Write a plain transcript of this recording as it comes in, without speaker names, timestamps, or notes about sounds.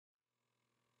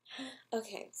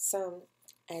Okay, so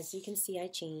as you can see, I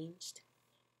changed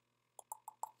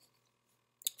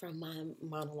from my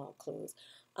monologue clues.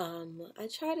 I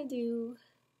try to do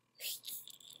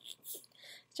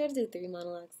 3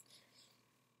 monologues.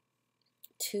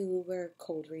 2 were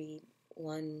cold read,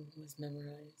 1 was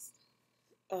memorized.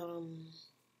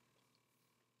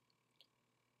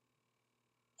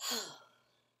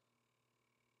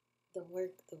 The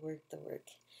work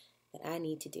that I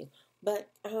need to do.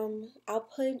 But I'll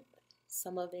put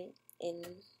some of it in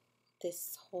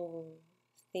this whole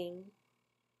thing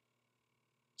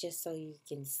just so you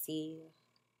can see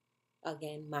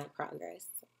again my progress,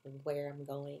 where I'm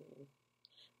going,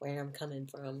 where I'm coming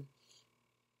from.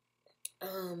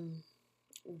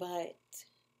 But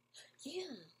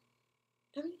yeah,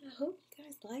 I mean, I hope you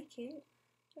guys like it.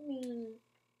 I mean,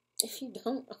 if you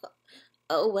don't,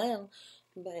 oh well.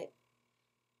 But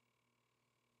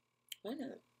why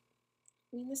not?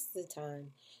 I mean, this is the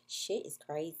time. Shit is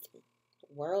crazy.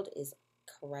 The world is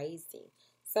crazy.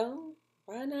 So,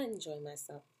 why not enjoy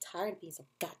myself? I'm tired of being so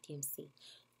goddamn sick.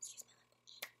 Excuse my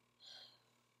language.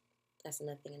 That's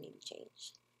another thing I need to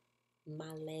change.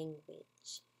 My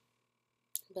language.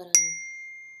 But,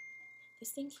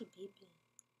 this thing keep beeping.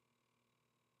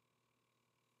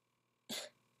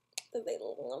 Because they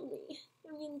love me.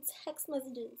 I mean, text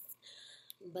messages.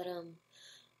 But,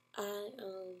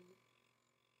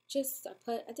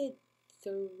 I did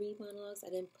 3 monologues. I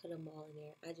didn't put them all in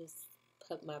there. I just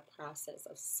put my process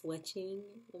of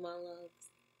switching the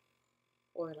monologues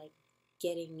or like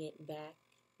getting it back.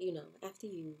 You know, after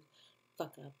you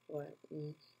fuck up or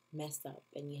mess up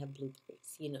and you have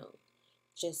bloopers, you know,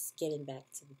 just getting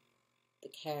back to the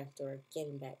character or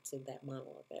getting back to that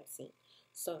monologue, that scene.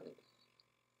 So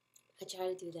I try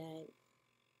to do that.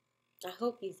 I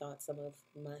hope you thought some of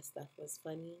my stuff was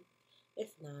funny.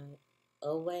 If not,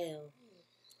 oh well.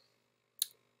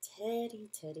 Teddy,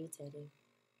 Teddy, Teddy.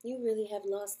 You really have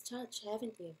lost touch,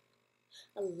 haven't you?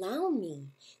 Allow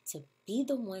me to be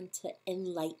the one to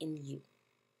enlighten you.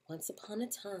 Once upon a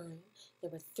time, there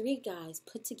were 3 guys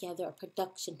put together a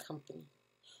production company.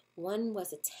 One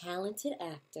was a talented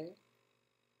actor.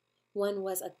 One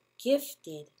was a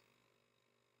gifted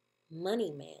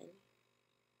money man.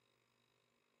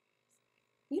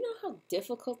 You know how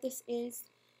difficult this is?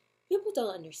 People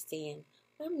don't understand.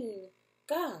 I mean,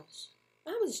 gosh,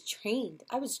 I was trained.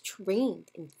 I was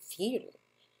trained in theater.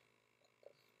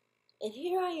 And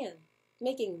here I am,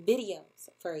 making videos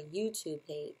for a YouTube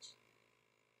page.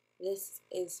 This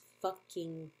is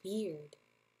fucking weird.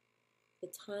 The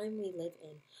time we live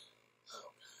in.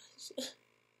 Oh gosh.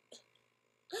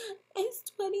 It's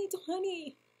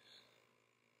 2020.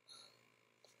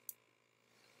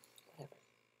 Whatever.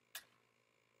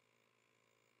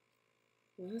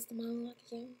 What's the monologue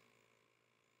again?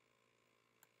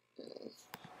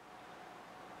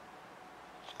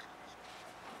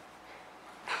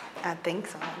 I think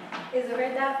so. Is the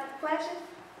red dot flashing?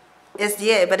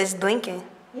 Yeah, but it's blinking.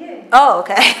 Yeah. Oh,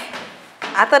 okay.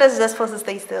 I thought it was just supposed to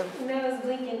stay still. No, it's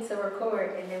blinking to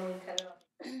record and then we cut it off.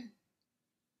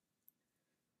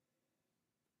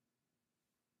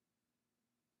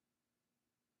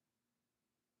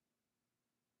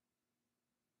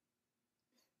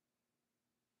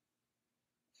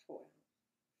 Four.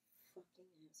 Fucking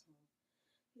asshole.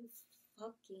 You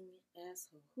fucking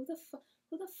asshole.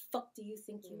 Who the fuck do you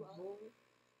think you are?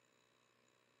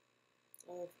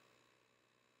 Oh,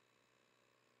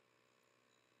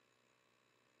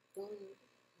 going.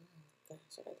 Oh,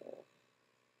 gosh, I gotta.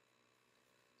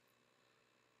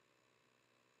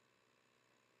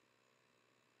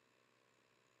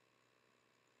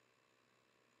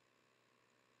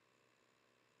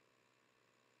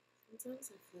 Sometimes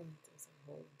I feel like there's a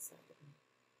hole inside of me.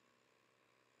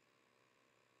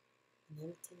 An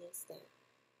emptiness that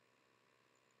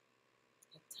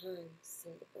at times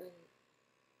seems to burn.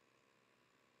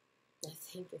 I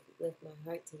think if you lift my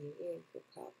heart to your ear, you could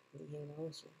probably hear an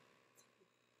ocean.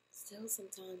 Still,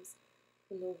 sometimes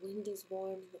when the wind is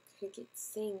warm and the crickets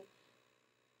sing,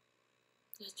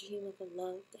 I dream of a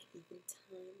love that even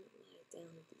time would lie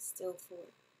down and be still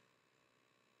for.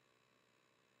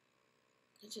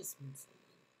 I just want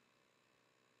someone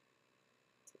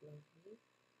to love me.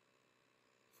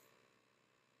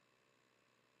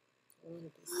 I want to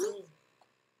be seen.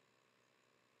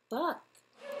 Fuck.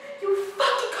 You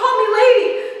fucking call me lady!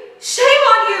 Shame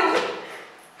on you!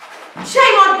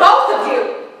 Shame on both of you!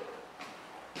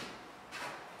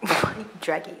 Why are you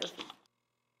dragging your feet?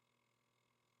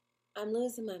 I'm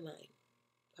losing my mind,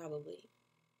 probably.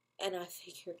 And I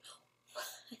figured,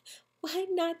 why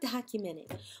not document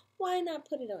it? Why not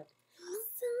put it on?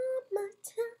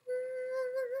 Summertime,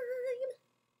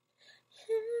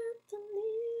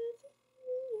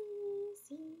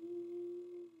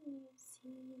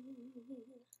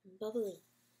 Bubbly.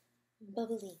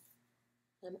 Bubbly.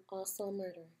 I'm also a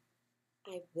murderer.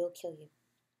 I will kill you.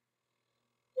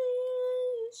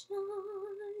 Fish are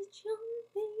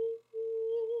jumping,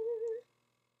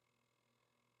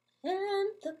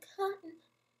 and the cotton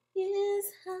is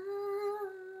high.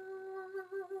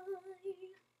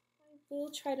 I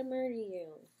will try to murder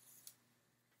you.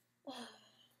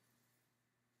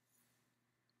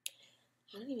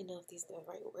 I don't even know if these are the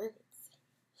right words,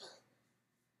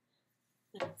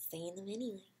 but I'm saying them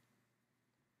anyway.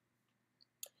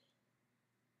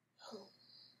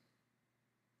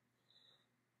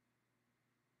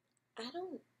 I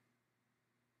don't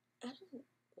want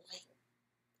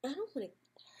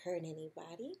to hurt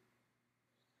anybody.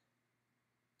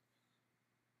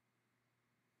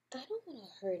 I don't want to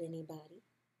hurt anybody.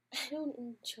 I don't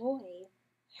enjoy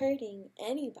hurting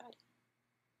anybody.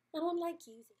 I don't like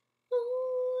using.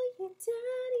 Oh, your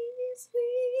daddy is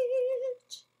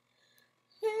rich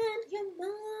and your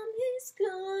mom is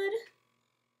good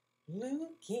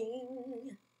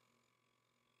looking.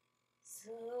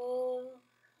 So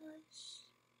hush,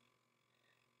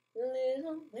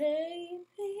 little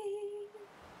baby.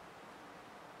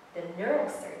 The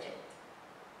neurosurgeon.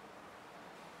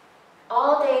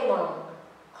 All day long.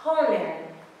 Culinary.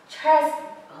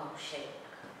 Oh shit.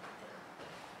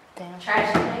 Damn.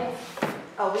 Transplant.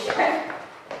 Oh, we should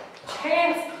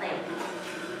transplant.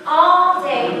 All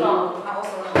day long. I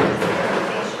also want to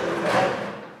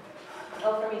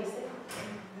oh, for me to see.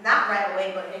 Not right away,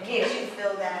 but in case you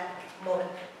feel that moment.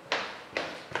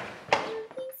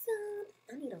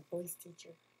 I need a voice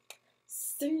teacher.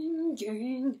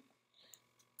 Singing.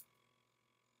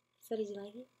 So did you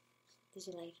like it? Did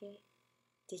you like it?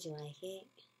 Did you like it?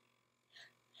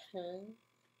 Huh?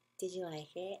 Did you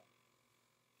like it?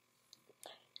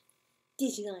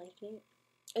 Did you like it?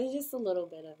 It's just a little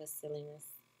bit of a silliness.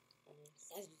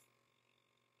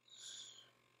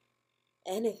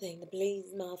 Anything to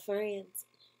please my friends.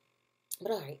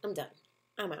 But alright, I'm done.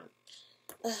 I'm out.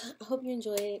 I hope you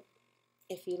enjoyed it.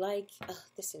 If you like,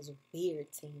 this is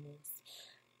weird saying this.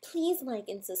 Please like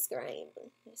and subscribe.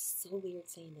 It's so weird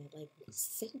saying that. Like,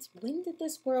 since when did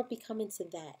this world become into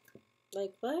that?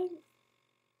 Like, what?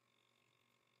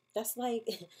 That's like,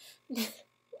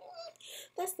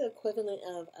 that's the equivalent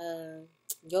of,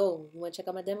 yo, you want to check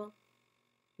out my demo?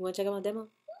 You want to check out my demo?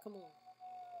 Come on.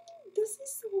 This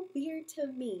is so weird to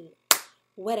me.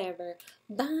 Whatever.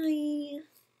 Bye.